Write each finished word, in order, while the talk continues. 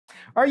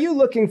Are you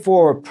looking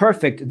for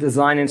perfect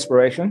design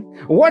inspiration?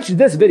 Watch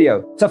this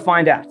video to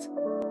find out.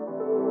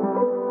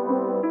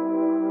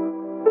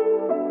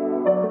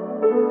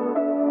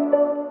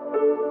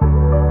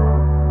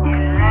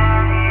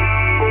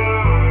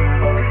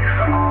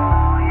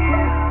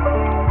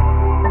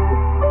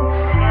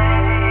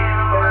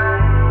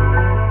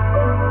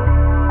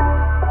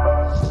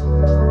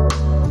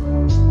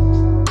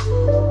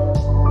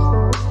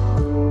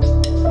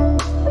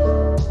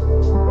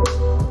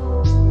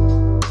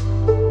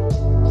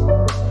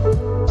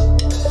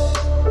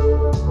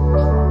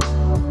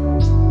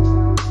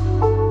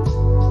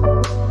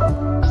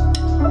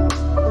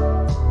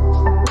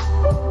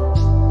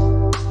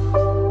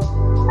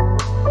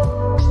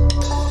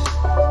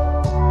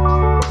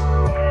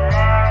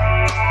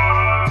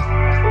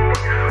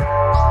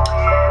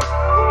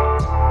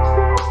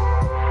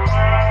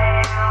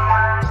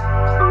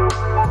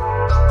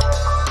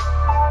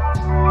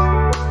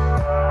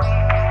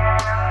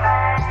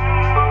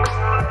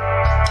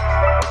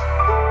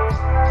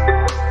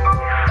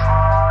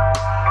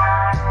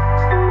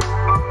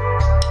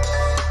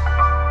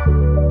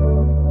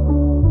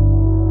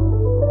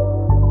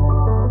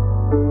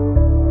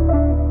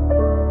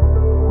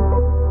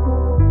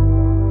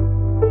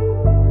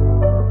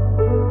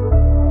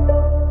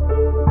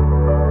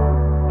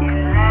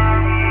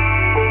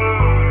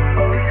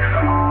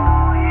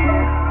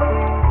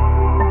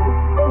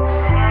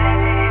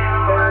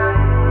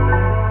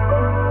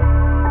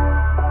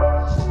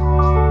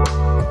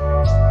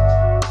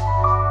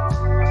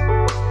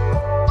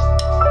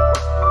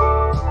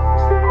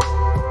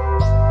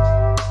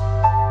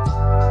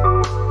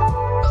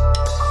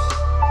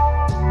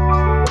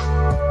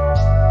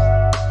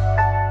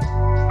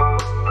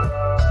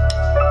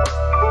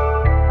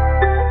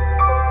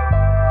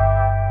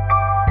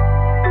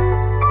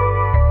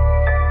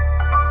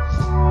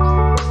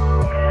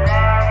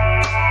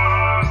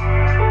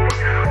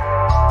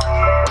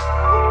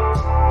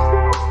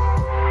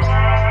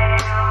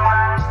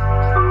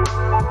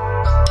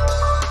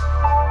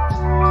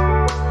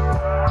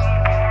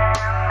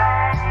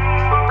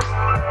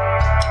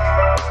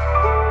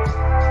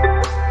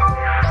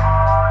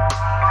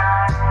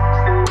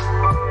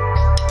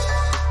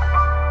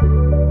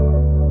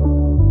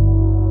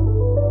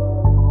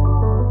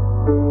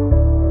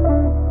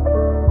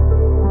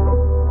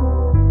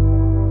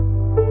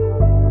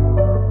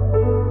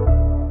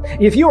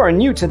 If you are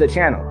new to the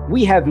channel,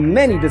 we have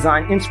many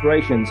design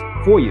inspirations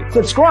for you.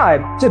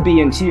 Subscribe to be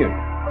in tune.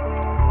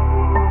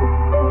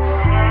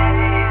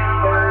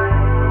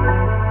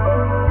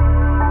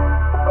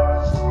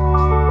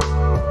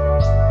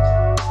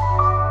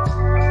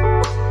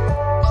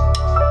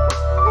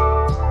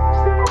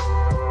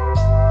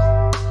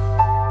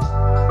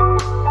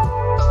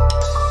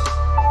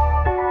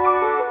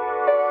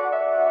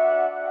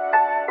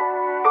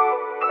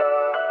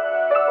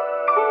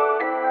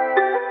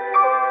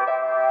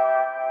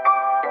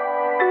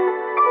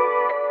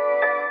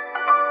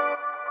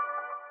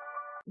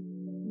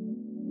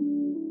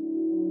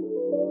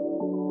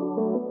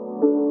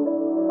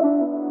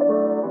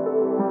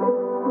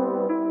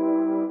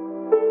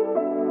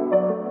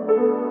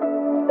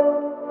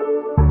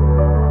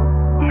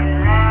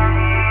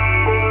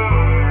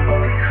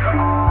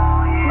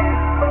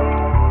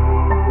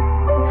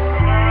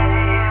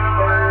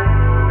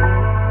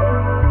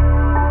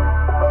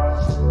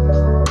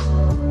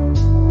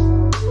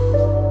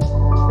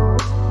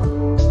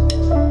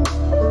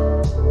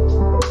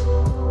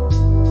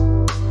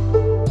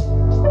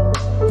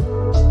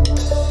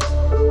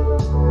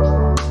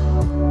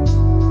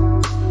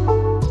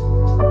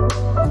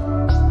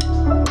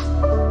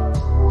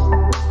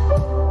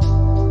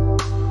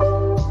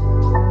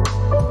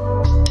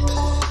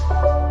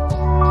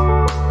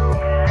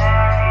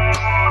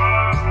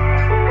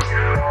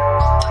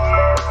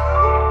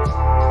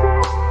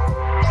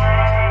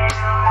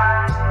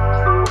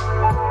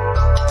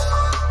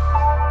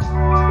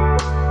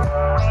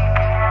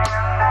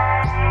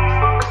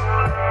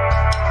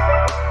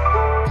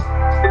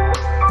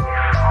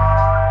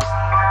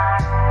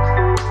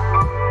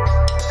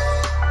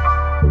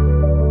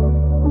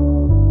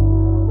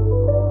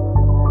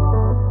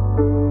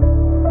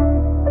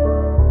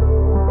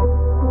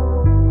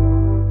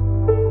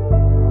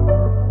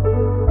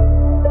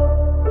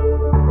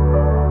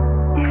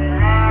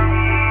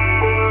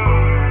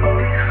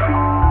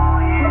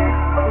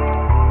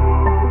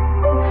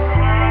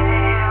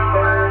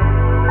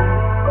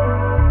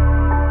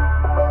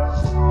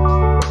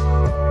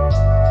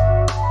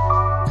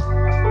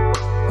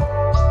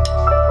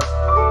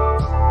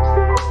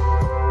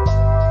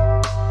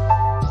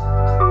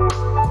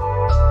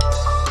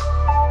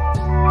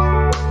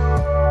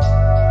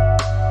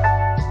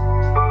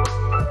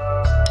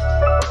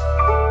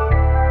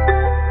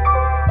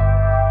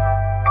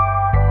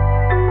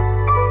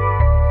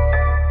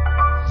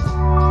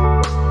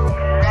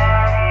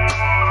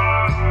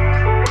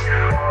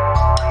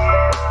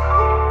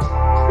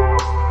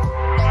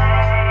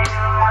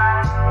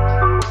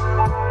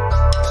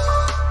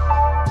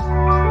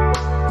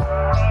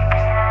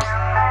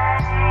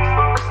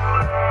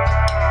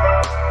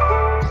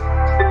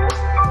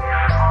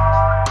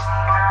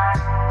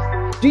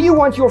 Do you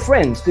want your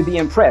friends to be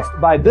impressed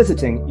by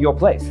visiting your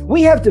place?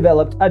 We have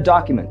developed a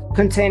document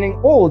containing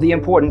all the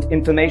important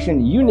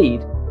information you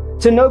need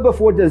to know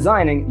before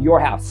designing your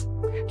house.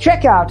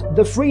 Check out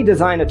the free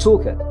designer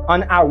toolkit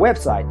on our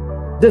website,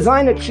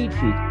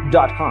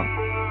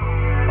 designercheatsheet.com.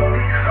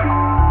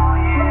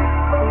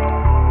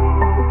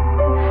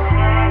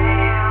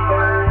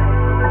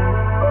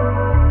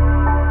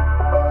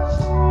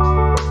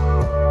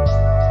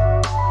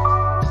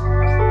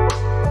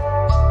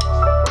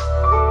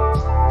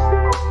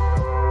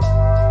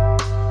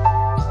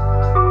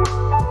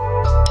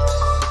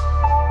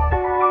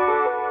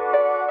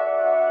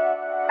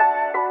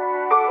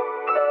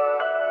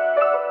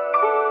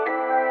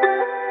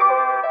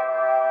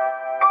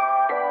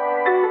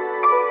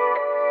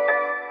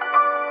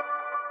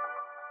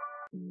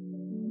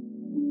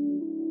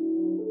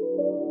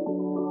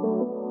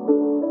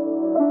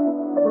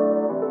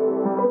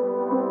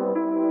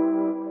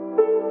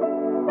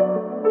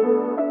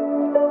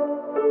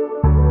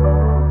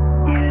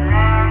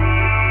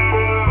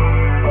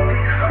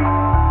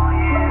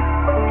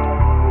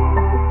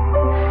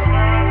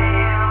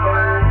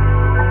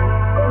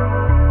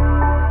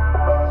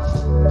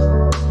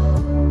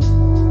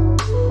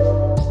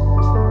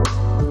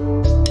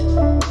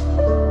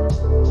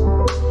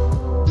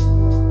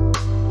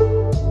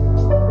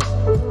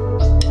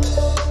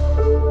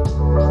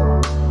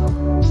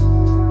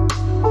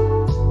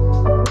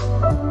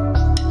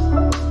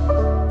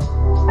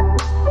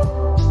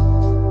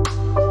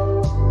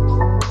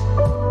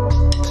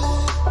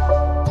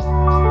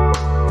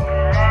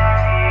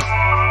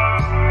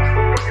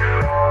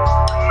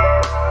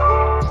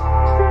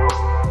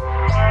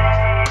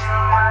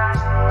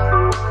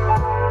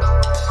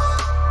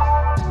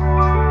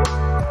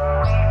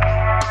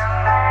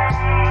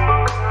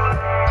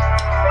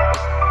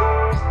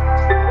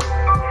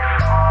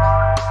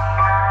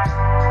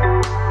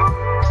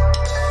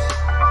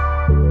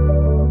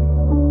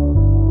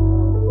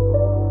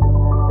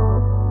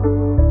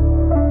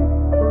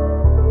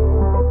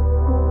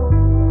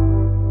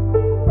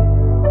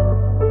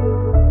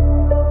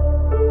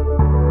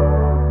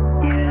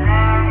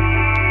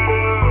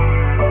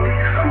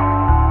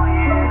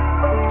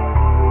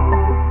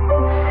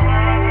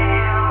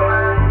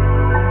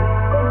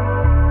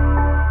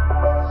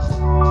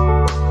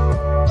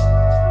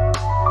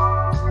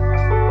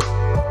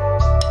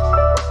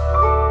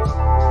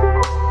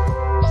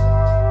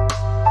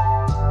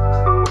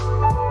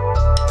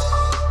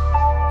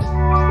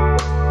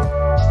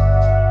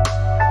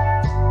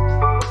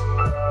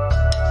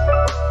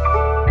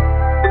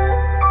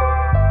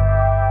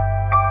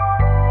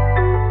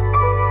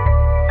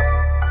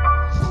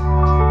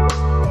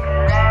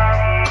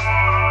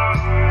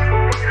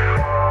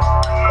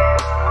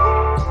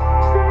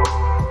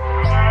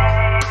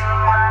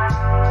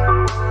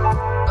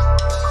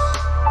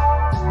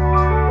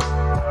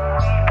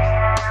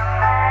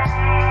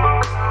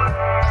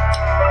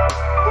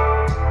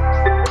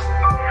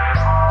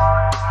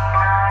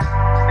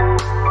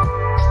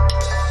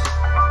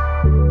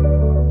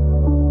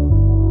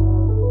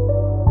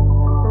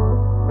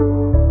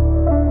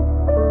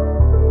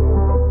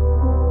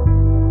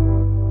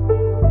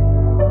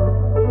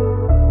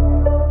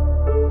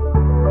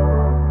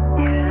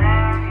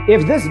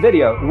 If this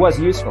video was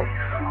useful,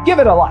 give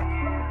it a like.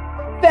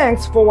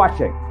 Thanks for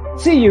watching.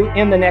 See you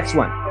in the next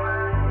one.